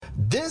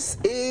This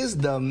is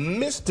the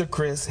Mr.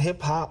 Chris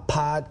Hip Hop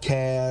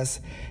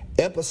Podcast,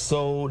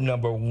 episode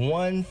number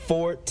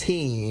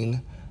 114.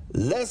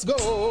 Let's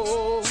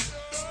go.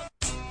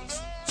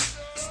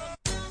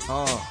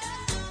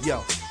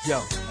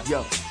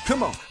 Yo,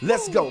 come on,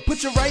 let's go.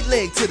 Put your right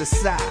leg to the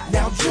side.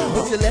 Now jump.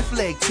 Put your left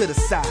leg to the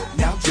side.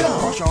 Now jump.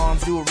 Cross your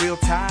arms, do it real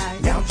tight.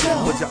 Now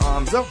jump. Put your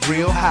arms up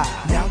real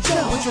high. Now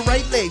jump. Put your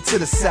right leg to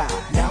the side.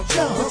 Now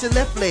jump. Put your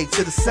left leg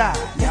to the side.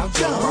 Now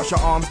jump. Cross your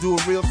arms, do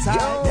it real tight.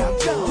 Now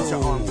jump. Put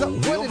your arms up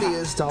real high. What it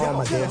is to all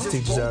my dance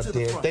teachers out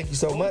there, thank you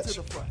so much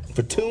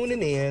for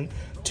tuning in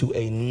to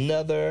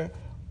another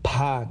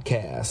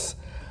podcast.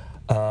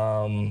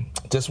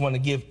 Just want to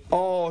give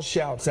all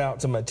shouts out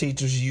to my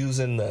teachers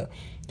using the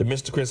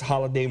Mr. Chris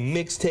Holiday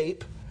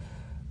mixtape.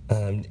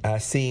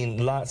 I've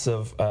seen lots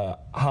of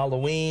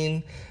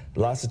Halloween,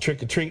 lots of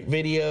trick-or-treat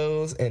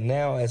videos, and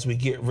now as we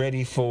get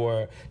ready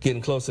for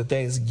getting close to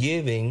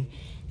Thanksgiving,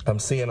 I'm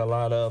seeing a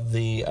lot of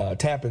the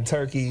tapping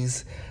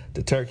turkeys,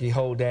 the turkey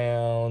hold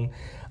down.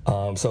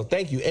 So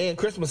thank you. And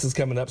Christmas is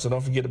coming up, so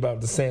don't forget about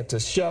the Santa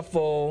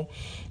Shuffle,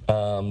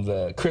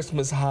 the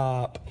Christmas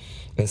Hop,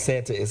 and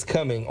Santa is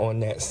Coming on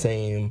that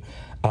same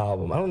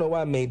album. I don't know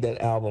why I made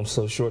that album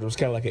so short. It was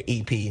kind of like an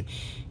EP.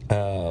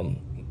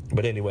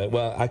 But anyway,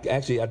 well, I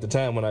actually, at the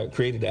time when I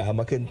created the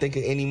album, I couldn't think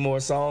of any more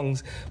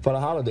songs for the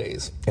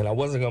holidays. And I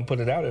wasn't going to put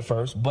it out at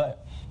first,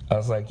 but I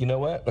was like, you know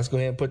what? Let's go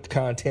ahead and put the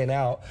content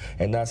out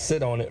and not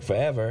sit on it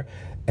forever.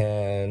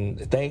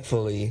 And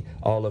thankfully,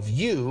 all of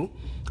you,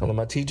 all of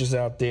my teachers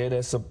out there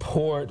that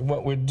support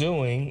what we're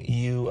doing,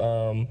 you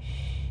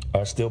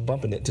are still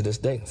bumping it to this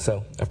day.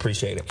 So I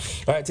appreciate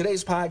it. All right,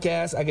 today's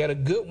podcast, I got a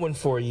good one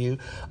for you.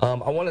 I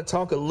want to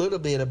talk a little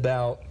bit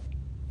about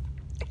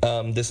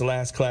this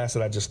last class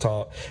that I just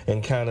taught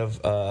and kind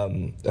of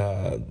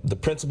the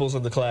principles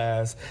of the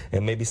class,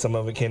 and maybe some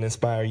of it can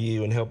inspire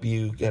you and help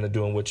you kind of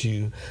doing what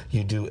you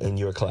do in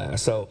your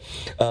class. So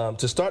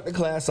to start the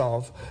class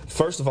off,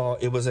 first of all,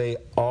 it was a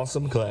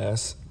awesome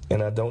class.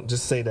 And I don't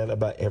just say that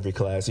about every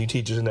class. You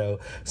teachers know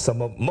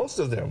most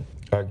of them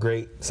are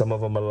great. Some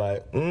of them are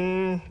like,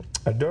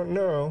 I don't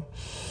know.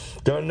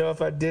 Don't know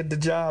if I did the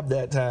job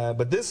that time.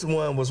 But this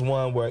one was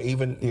one where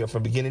even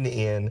from beginning to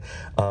end,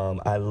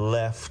 I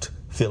left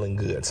feeling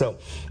good. So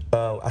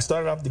I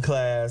started off the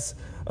class.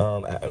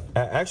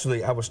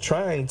 I was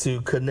trying to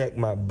connect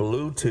my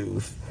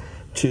Bluetooth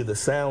to the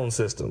sound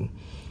system.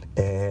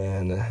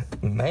 And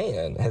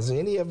man, has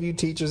any of you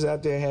teachers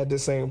out there had the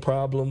same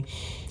problem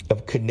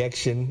of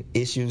connection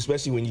issues,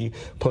 especially when you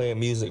playing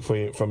music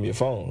from your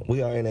phone?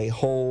 We are in a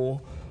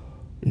whole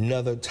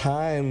another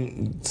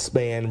time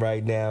span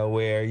right now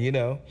where,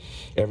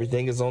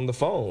 everything is on the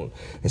phone.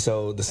 And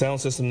so the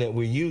sound system that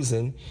we're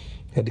using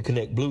had to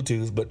connect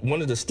Bluetooth, but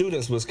one of the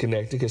students was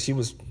connected because she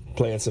was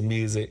playing some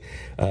music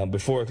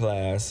before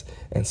class,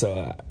 and so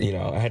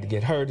I had to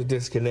get her to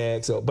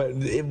disconnect. But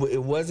it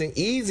wasn't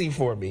easy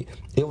for me.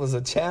 It was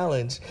a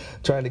challenge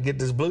trying to get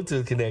this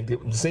Bluetooth connected.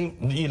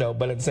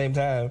 But at the same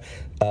time,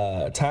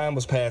 time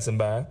was passing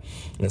by,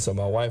 and so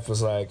my wife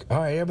was like, "All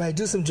right, everybody,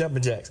 do some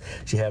jumping jacks."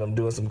 She had them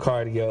doing some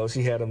cardio.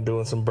 She had them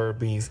doing some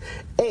burpees,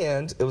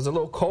 and it was a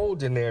little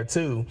cold in there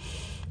too.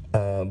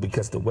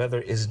 Because the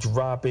weather is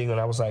dropping, and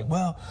I was like,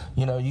 well,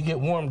 you get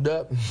warmed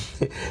up,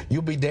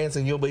 you'll be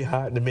dancing, you'll be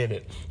hot in a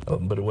minute,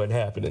 but it wasn't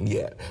happening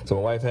yet. So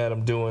my wife had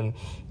them doing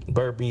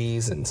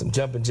burpees and some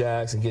jumping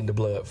jacks and getting the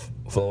blood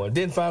flowing.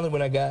 Then finally,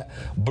 when I got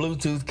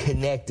Bluetooth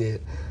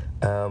connected,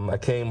 I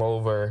came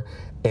over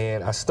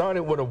and I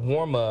started with a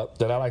warm-up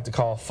that I like to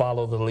call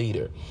Follow the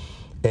Leader.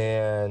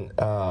 And,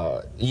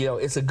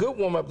 it's a good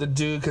warm-up to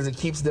do because it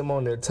keeps them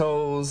on their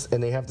toes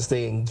and they have to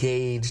stay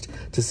engaged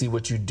to see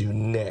what you do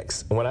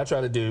next. And what I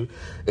try to do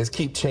is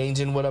keep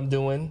changing what I'm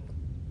doing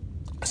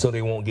so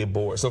they won't get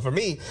bored. So for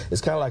me,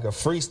 it's kind of like a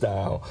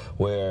freestyle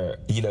where,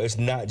 it's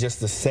not just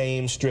the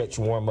same stretch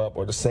warm-up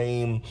or the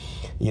same,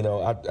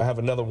 I have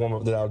another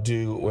warm-up that I'll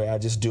do where I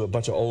just do a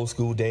bunch of old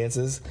school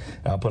dances.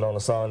 I'll put on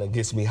a song that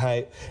gets me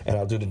hype and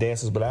I'll do the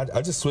dances, but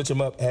I just switch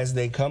them up as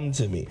they come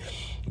to me.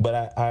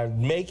 But I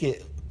make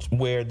it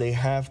where they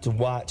have to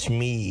watch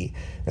me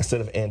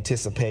instead of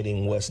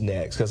anticipating what's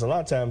next. Because a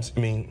lot of times,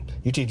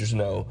 you teachers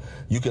know,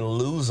 you can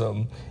lose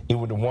them even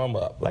with the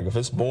warm-up. Like if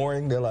it's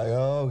boring, they're like,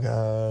 oh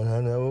God,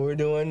 I know what we're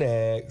doing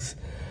next.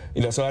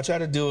 So I try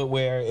to do it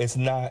where it's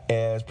not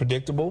as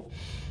predictable.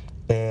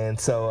 And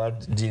so I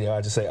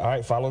just say, all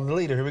right, follow the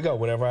leader. Here we go.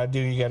 Whatever I do,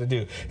 you got to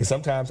do. And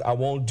sometimes I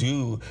won't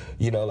do,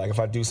 like if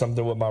I do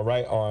something with my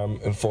right arm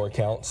in 4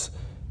 counts,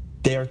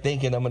 they're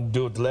thinking I'm going to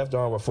do it with the left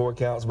arm with 4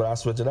 counts, but I'll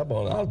switch it up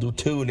on it. I'll do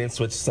 2 and then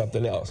switch to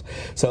something else.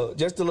 So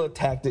just a little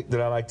tactic that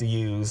I like to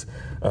use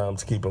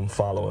to keep them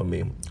following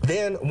me.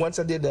 Then once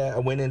I did that, I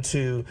went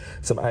into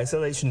some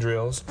isolation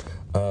drills.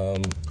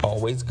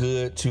 Always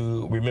good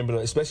to remember,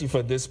 especially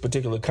for this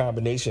particular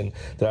combination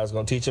that I was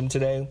going to teach them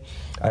today.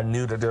 I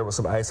knew that there were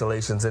some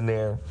isolations in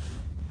there.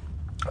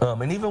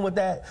 And even with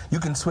that, you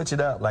can switch it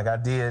up. Like I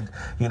did,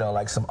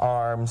 like some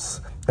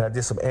arms. And I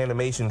did some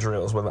animation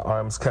drills where the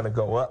arms kind of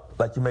go up,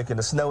 like you're making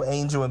a snow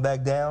angel and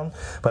back down.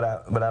 But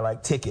I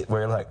like ticket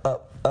where you're like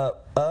up,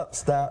 up, up,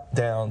 stop,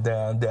 down,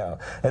 down, down.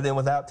 And then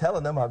without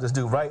telling them, I'll just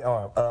do right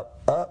arm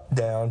up, up,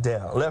 down,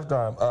 down. Left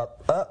arm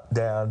up,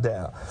 down,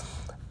 down.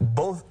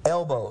 Both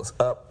elbows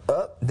up,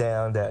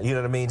 down, down. You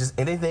know what I mean? Just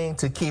anything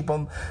to keep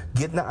them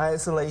getting the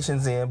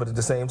isolations in, but at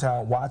the same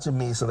time watching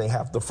me so they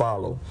have to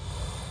follow.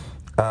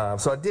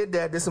 So I did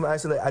that, did some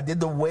isolation. I did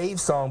the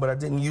wave song, but I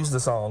didn't use the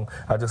song.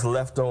 I just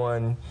left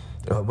on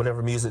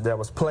whatever music that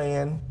was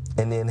playing,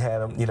 and then had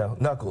them,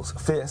 knuckles,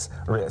 fist,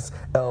 wrist,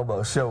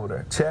 elbow,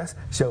 shoulder, chest,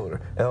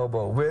 shoulder,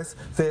 elbow, wrist,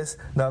 fist,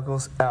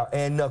 knuckles, out,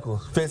 and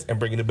knuckles, fist, and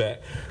bringing it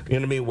back. You know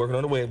what I mean? Working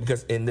on the wave,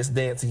 because in this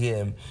dance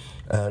again,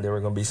 there were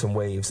going to be some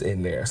waves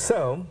in there.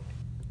 So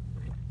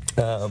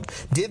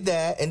did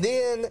that, and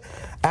then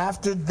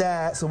after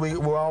that, so we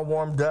were all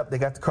warmed up. They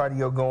got the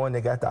cardio going.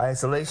 They got the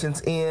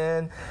isolations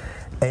in.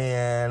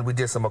 And we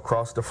did some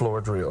across the floor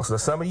drills. So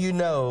some of you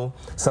know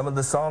some of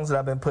the songs that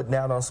I've been putting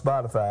out on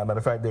Spotify. Matter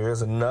of fact, there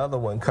is another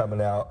one coming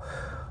out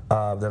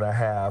that I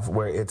have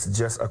where it's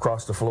just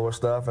across the floor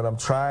stuff. And I'm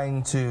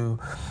trying to,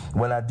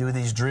 when I do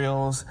these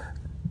drills,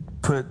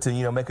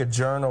 make a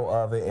journal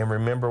of it and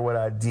remember what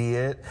I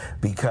did,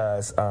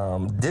 because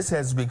this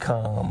has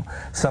become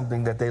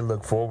something that they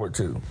look forward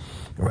to,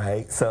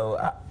 right? So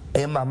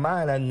in my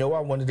mind, I know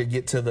I wanted to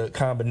get to the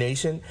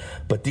combination,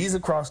 but these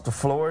across the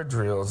floor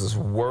drills is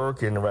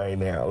working right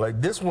now. Like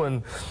this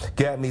one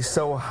got me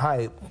so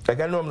hyped.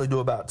 Like I normally do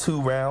about 2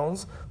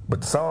 rounds,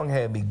 but the song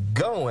had me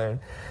going.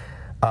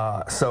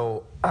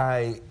 So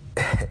I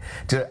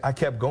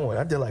kept going.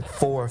 I did like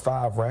 4 or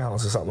 5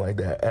 rounds or something like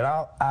that. And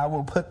I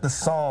will put the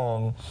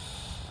song.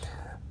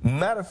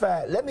 Matter of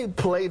fact, let me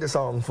play the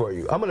song for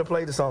you. I'm going to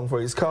play the song for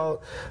you. It's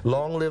called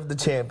Long Live the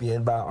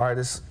Champion by an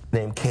artist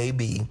named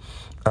KB.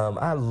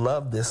 I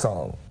love this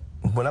song.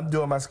 When I'm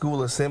doing my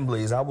school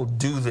assemblies, I will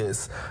do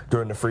this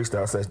during the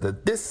freestyle session.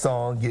 This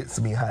song gets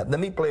me hyped. Let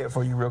me play it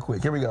for you real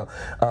quick. Here we go.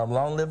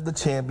 Long Live the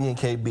Champion,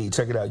 KB.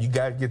 Check it out. You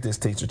got to get this,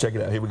 teacher. Check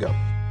it out. Here we go.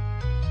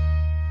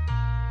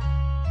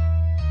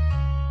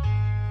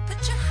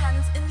 Put your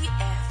hands in the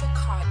air for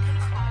Cardi.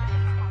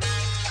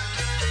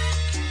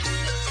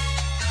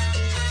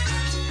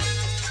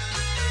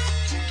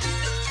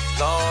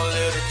 Long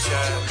live the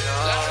champion.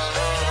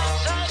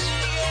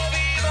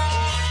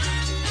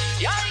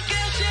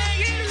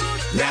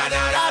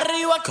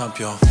 Arriba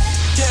campeón.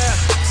 Yeah,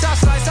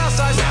 Southside.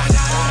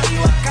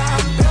 Arriba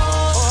campeón.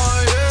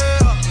 Oh yeah.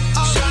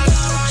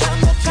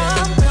 Luchando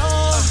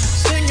campeón.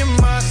 Singing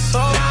my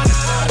song.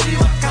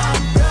 Arriba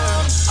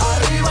campeón.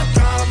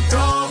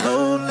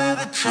 Long live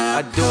the champion.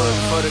 I do it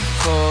for the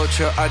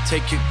culture. I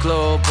take it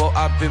global.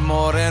 I've been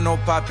moreno,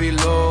 papi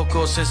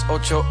loco since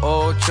 88.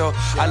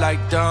 I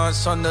like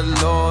dance on the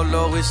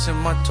low, it's in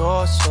my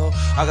torso.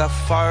 I got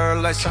fire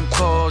like some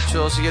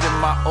cultures, get in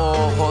my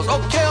ojos.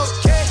 Okay.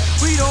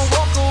 We don't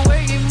walk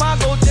away in my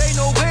go day,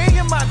 no way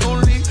am I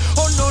gon' leave.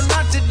 Oh no,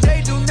 not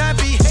today, do not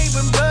behave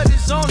when blood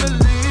is on the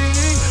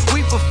league.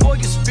 Weep before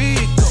you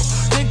speak, though,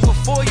 think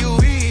before you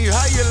eat.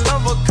 How you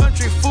love a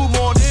country food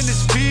more than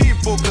its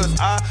people, cause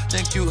I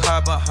think you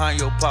hide behind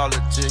your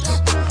politics.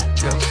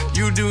 Yeah.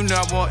 You do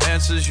not want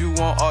answers, you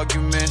want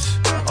arguments.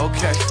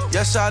 Okay,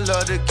 yes I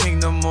love the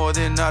kingdom more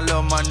than I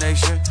love my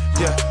nation.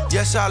 Yeah,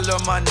 yes I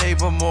love my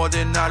neighbor more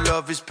than I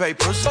love his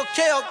papers.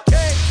 Okay,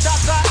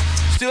 stop,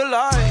 still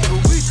alive,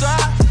 but we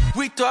thrive,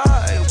 we do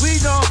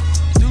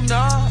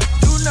not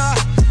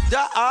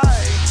die.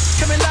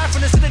 Coming live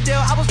from the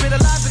Citadel, I was made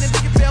alive in the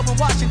big bell when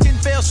Washington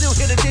fell, still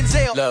hit a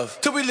Denzel. Love,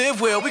 till we live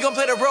well, we gon'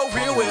 play the role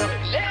real well.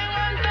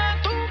 Levanta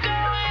tu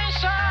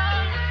cabeza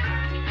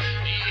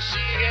y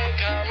sigue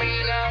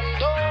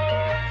caminando.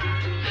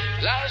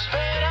 La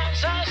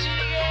esperanza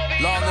sigue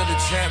viva. Long live the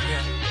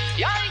champion.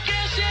 Y hay que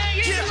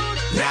seguir.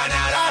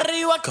 Now,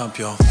 arriba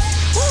campeón.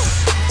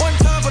 One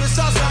time for the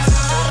Southside.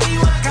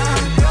 Arriba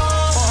campeón.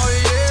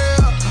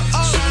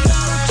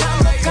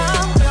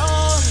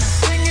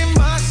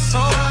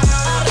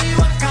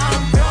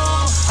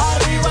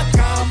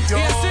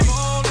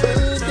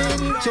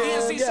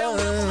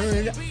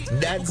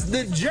 That's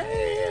the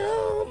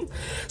jam.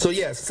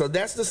 So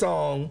that's the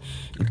song.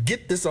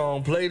 Get the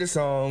song, play the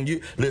song.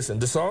 You listen,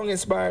 the song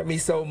inspired me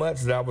so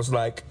much that I was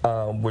like,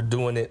 we're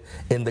doing it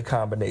in the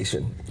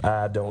combination.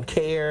 I don't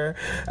care.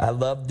 I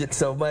loved it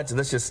so much.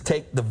 Let's just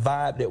take the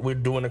vibe that we're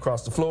doing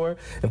across the floor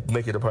and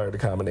make it a part of the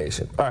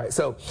combination. All right,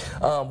 so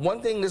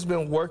one thing that's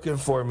been working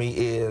for me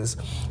is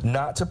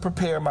not to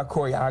prepare my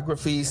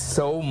choreography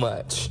so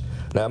much.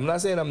 Now, I'm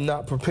not saying I'm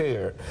not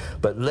prepared,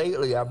 but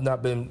lately I've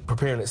not been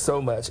preparing it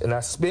so much, and I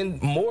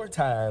spend more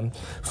time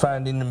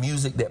finding the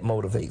music that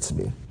motivates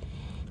me,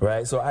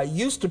 right? So I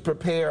used to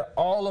prepare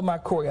all of my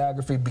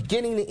choreography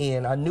beginning to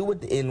end. I knew what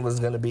the end was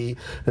going to be,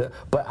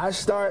 but I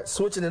start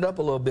switching it up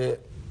a little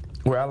bit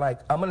where I'm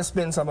going to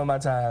spend some of my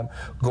time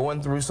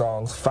going through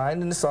songs,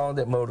 finding the song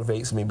that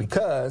motivates me,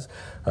 because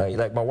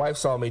like my wife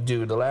saw me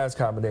do the last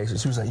combination.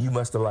 She was like, you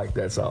must have liked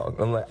that song.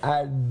 I'm like,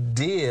 I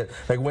did.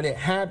 Like, when it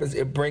happens,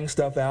 it brings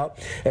stuff out.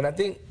 And I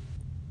think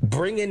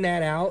bringing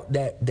that out,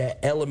 that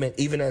element,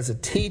 even as a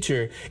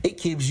teacher, it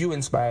keeps you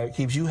inspired,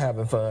 keeps you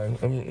having fun.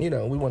 And, you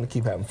know, we want to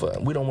keep having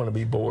fun. We don't want to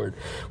be bored.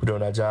 We're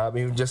doing our job.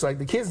 Even just like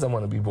the kids don't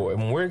want to be bored.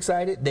 When we're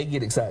excited, they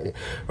get excited,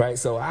 right?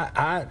 So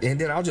and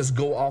then I'll just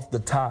go off the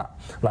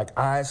top. Like,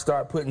 I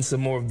start putting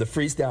some more of the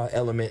freestyle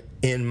element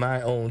in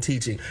my own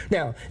teaching.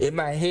 Now, in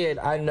my head,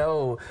 I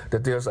know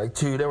that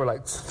there were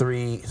like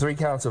three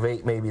counts of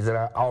 8 maybe that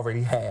I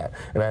already had,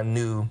 and I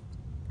knew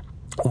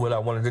what I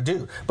wanted to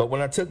do. But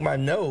when I took my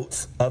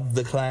notes of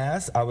the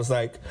class, I was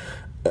like,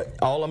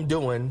 all I'm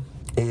doing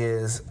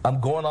is I'm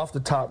going off the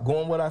top,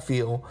 going what I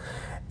feel,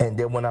 and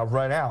then when I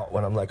run out,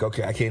 when I'm like,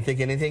 okay, I can't think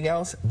of anything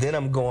else, then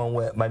I'm going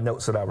with my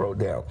notes that I wrote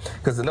down.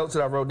 Because the notes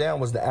that I wrote down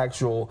was the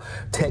actual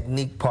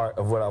technique part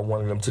of what I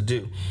wanted them to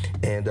do.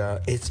 And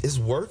it's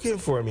working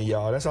for me,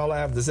 y'all. That's all I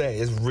have to say.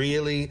 It's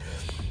really,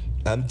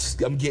 I'm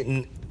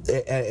getting,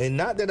 and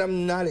not that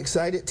I'm not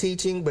excited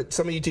teaching, but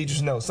some of you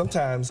teachers know,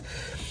 sometimes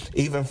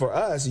even for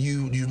us,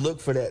 you look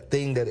for that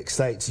thing that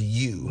excites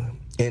you.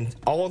 And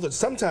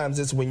sometimes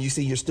it's when you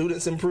see your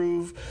students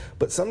improve,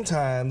 but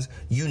sometimes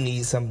you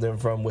need something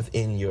from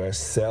within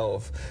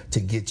yourself to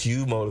get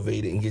you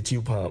motivated and get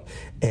you pumped.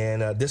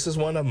 And this is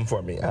one of them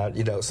for me.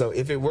 So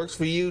if it works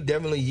for you,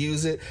 definitely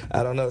use it.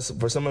 I don't know,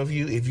 for some of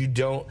you, if you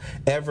don't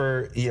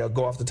ever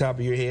go off the top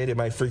of your head, it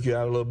might freak you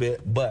out a little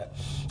bit, but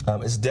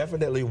it's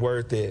definitely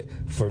worth it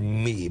for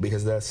me,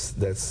 because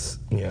that's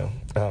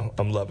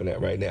I'm loving it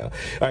right now.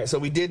 All right, so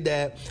we did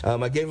that.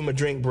 I gave them a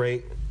drink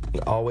break.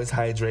 Always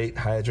hydrate.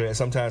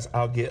 Sometimes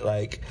I'll get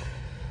like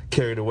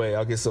carried away.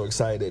 I'll get so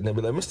excited, and they'll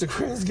be like, Mr.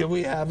 Chris, can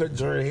we have a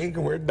drink?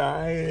 We're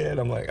dying.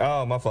 I'm like,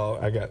 oh, my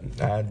fault. I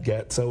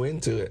got so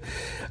into it,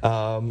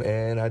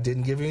 and I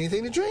didn't give you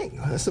anything to drink.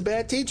 That's a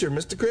bad teacher,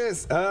 Mr.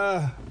 Chris.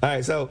 All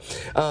right, so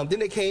then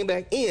they came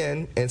back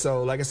in, and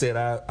so like I said,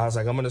 I was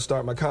like, I'm going to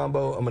start my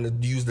combo. I'm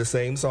going to use the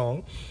same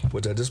song,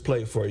 which I just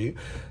played for you,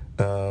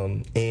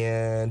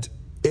 and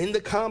in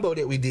the combo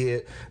that we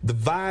did, the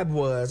vibe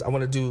was I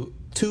want to do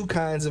 2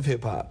 kinds of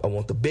hip-hop. I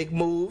want the big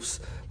moves,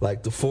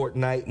 like the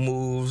Fortnite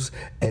moves,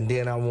 and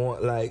then I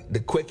want like the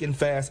quick and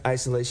fast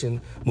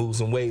isolation moves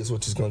and waves,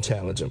 which is going to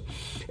challenge them.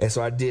 And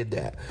so I did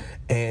that.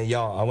 And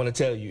y'all, I want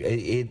to tell you,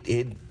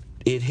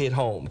 it hit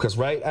home, because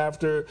right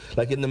after,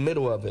 like in the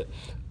middle of it,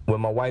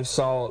 when my wife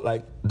saw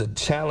like the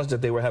challenge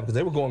that they were having, because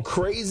they were going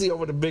crazy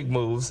over the big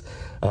moves,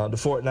 the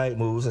Fortnite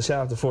moves, and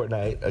shout out to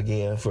Fortnite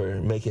again for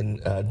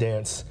making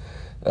dance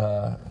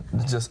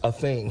just a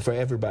thing for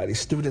everybody.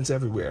 Students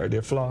everywhere,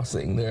 they're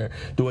flossing, they're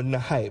doing the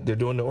hype, they're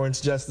doing the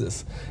Orange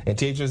Justice. And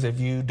teachers, if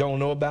you don't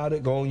know about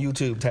it, go on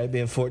YouTube, type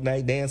in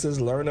Fortnite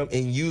dances, learn them,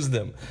 and use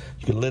them.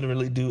 You can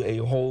literally do a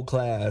whole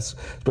class,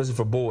 especially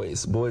for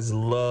boys. Boys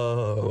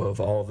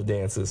love all the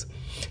dances.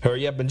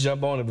 Hurry up and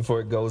jump on it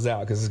before it goes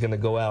out, because it's going to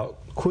go out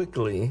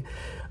quickly.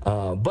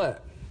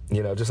 But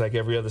just like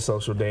every other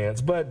social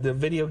dance. But the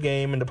video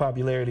game and the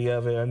popularity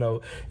of it, I know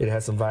it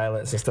has some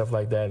violence and stuff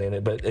like that in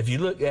it. But if you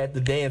look at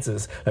the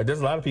dances, like there's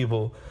a lot of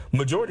people,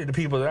 majority of the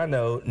people that I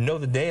know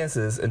the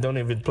dances and don't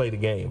even play the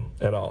game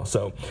at all.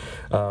 So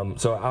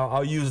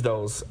I'll use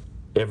those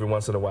every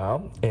once in a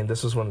while, and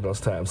this was one of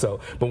those times. So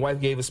my wife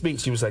gave a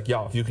speech. She was like,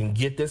 y'all, if you can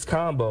get this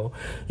combo,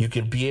 you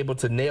can be able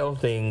to nail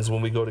things when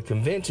we go to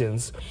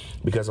conventions,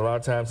 because a lot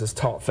of times it's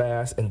taught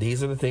fast, and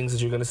these are the things that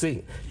you're going to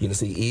see. You're going to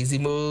see easy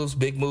moves,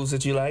 big moves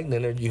that you like, and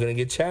then you're going to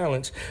get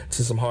challenged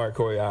to some hard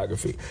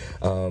choreography.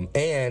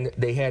 And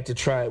they had to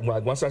try,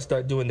 like once I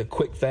start doing the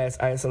quick,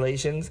 fast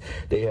isolations,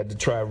 they had to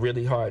try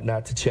really hard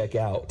not to check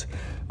out,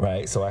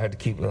 right? So I had to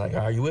keep like,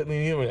 are you with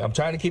me? I'm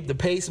trying to keep the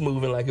pace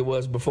moving like it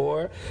was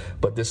before,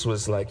 but this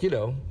was like,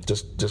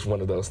 just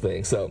one of those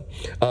things. So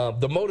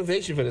the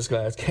motivation for this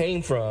class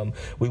came from,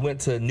 we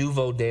went to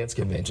Nouveau Dance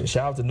Convention.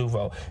 Shout out to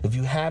Nouveau. If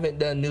you haven't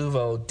done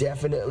Nouveau,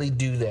 definitely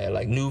do that.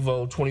 Like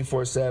Nouveau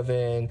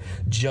 24/7,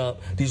 Jump.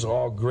 These are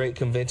all great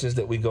conventions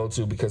that we go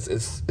to, because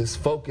it's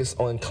focused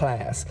on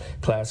class,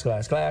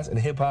 and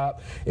hip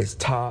hop is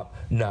top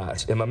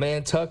notch. And my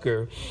man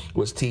Tucker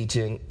was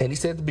teaching, and he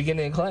said at the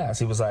beginning of class,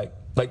 he was like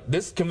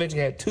this convention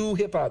had 2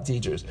 hip-hop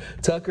teachers,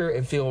 Tucker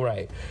and Phil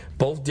Wright,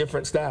 both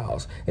different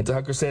styles. And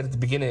Tucker said at the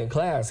beginning of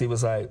class, he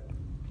was like,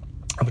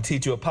 I'm going to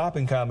teach you a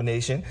popping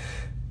combination,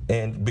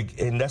 and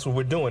that's what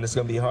we're doing. It's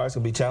going to be hard, it's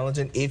going to be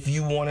challenging. If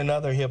you want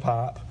another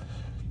hip-hop,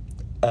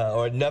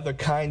 or another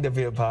kind of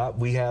hip-hop,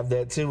 we have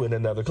that too in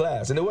another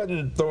class. And it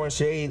wasn't throwing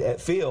shade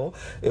at Phil.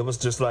 It was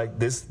just like,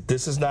 this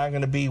is not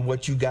going to be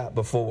what you got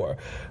before.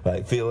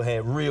 Like, Phil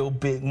had real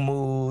big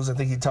moves. I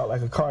think he taught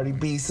like a Cardi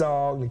B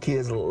song. The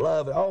kids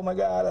love it. Oh my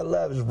God, I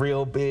love it. It's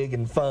real big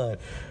and fun,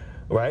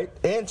 right?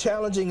 And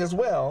challenging as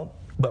well.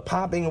 But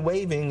popping and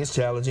waving is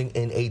challenging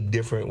in a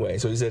different way.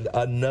 So he said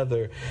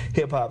another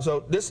hip hop.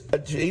 So this,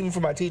 even for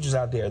my teachers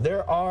out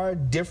there are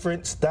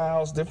different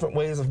styles, different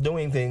ways of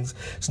doing things.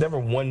 It's never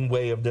one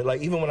way of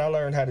like even when I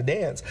learned how to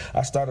dance,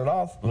 I started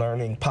off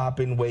learning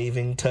popping,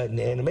 waving, tutting,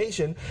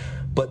 animation.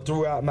 But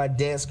throughout my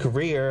dance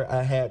career,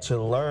 I had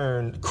to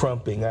learn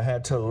crumping. I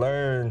had to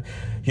learn,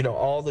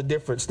 all the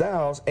different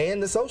styles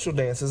and the social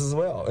dances as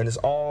well. And it's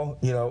all,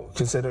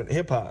 considered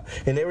hip hop.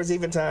 And there was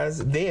even times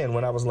then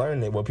when I was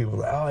learning it where people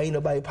were like, oh, ain't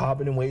nobody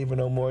popping and waving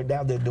no more.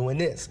 Now they're doing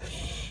this.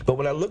 But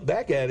when I look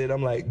back at it,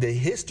 I'm like, the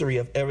history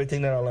of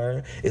everything that I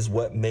learned is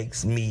what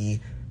makes me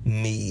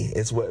me.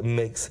 It's what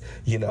makes,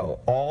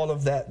 all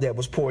of that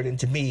was poured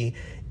into me,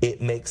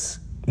 it makes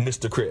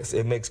Mr. Chris.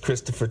 It makes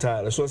Christopher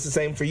Tyler. So it's the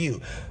same for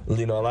you. A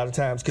lot of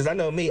times, because I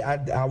know me,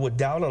 I would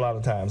doubt a lot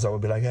of times. I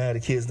would be like,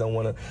 the kids don't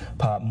want to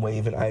pop and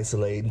wave and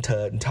isolate and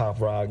tut and top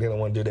rock. They don't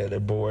want to do that. They're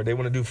bored. They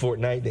want to do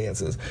Fortnite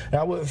dances. And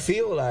I would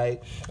feel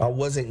like I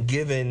wasn't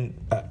giving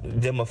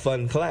them a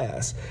fun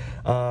class.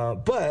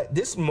 But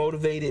this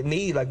motivated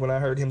me, like when I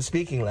heard him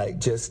speaking, like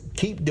just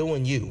keep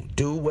doing you.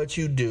 Do what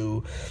you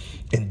do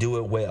and do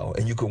it well.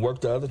 And you can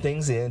work the other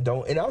things in.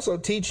 And also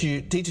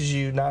teaches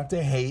you not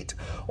to hate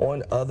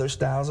on other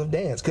styles of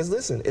dance. Because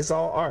listen, it's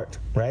all art,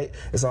 right?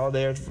 It's all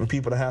there for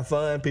people to have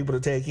fun, people to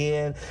take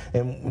in,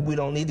 and we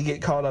don't need to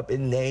get caught up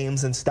in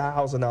names and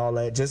styles and all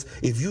that. Just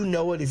if you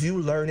know it, if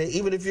you learn it,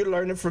 even if you're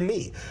learning from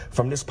me,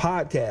 from this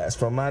podcast,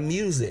 from my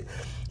music,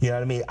 you know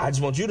what I mean? I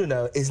just want you to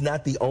know it's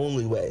not the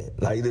only way.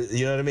 Like,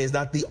 you know what I mean? It's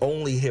not the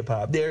only hip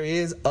hop. There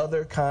is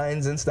other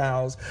kinds and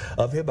styles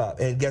of hip hop.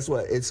 And guess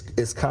what?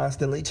 It's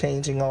constantly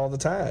changing all the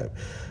time,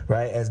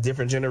 right? As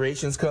different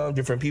generations come,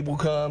 different people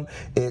come,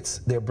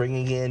 they're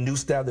bringing in new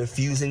style, they're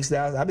fusing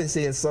styles. I've been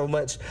seeing so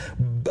much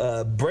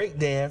break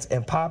dance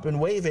and pop and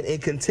waving in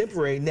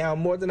contemporary now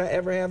more than I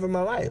ever have in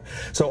my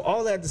life. So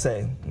all that to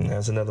say,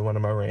 that's another one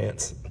of my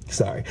rants.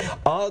 Sorry.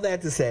 All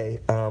that to say,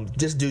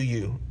 just do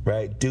you,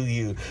 right? Do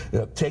you.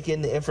 Take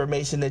in the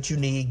information that you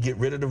need, get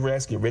rid of the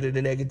rest, get rid of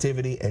the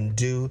negativity, and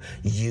do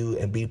you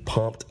and be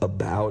pumped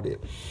about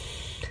it.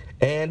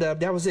 And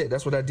that was it.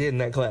 That's what I did in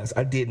that class.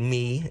 I did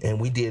me, and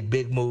we did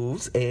big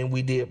moves, and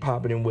we did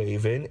popping and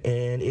waving,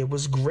 and it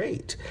was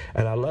great,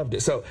 and I loved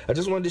it. So I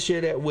just wanted to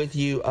share that with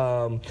you.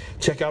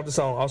 Check out the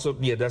song. Also,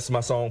 that's my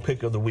song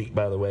pick of the week,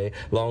 by the way.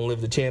 Long Live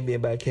the Champion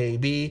by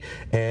KB.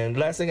 And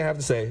last thing I have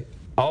to say,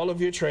 all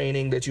of your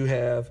training that you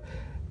have,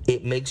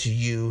 it makes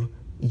you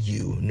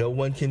you. No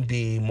one can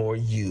be more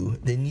you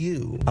than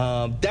you.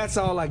 That's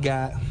all I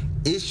got.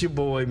 It's your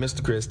boy,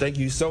 Mr. Chris. Thank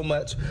you so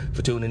much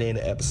for tuning in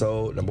to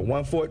episode number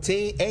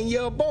 114. And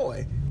your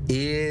boy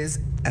is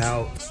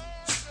out.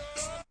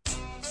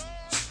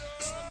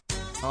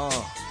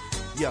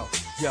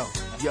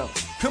 Yo,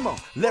 come on,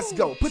 let's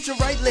go. Put your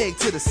right leg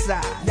to the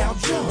side. Now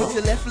jump. Put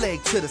your left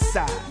leg to the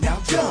side. Now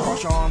jump.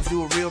 Cross your arms,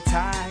 do it real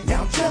tight.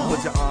 Now jump.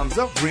 Put your arms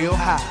up real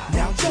high.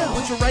 Now jump.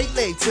 Put your right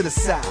leg to the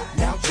side.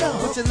 Now jump.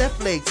 Put your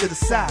left leg to the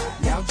side.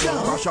 Now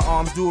jump. Cross your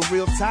arms, do it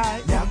real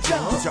tight. Now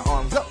jump. Put your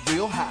arms up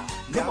real high.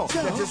 Come on,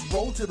 now just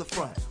roll to the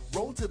front.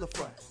 Roll to the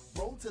front.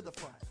 Roll to the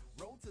front.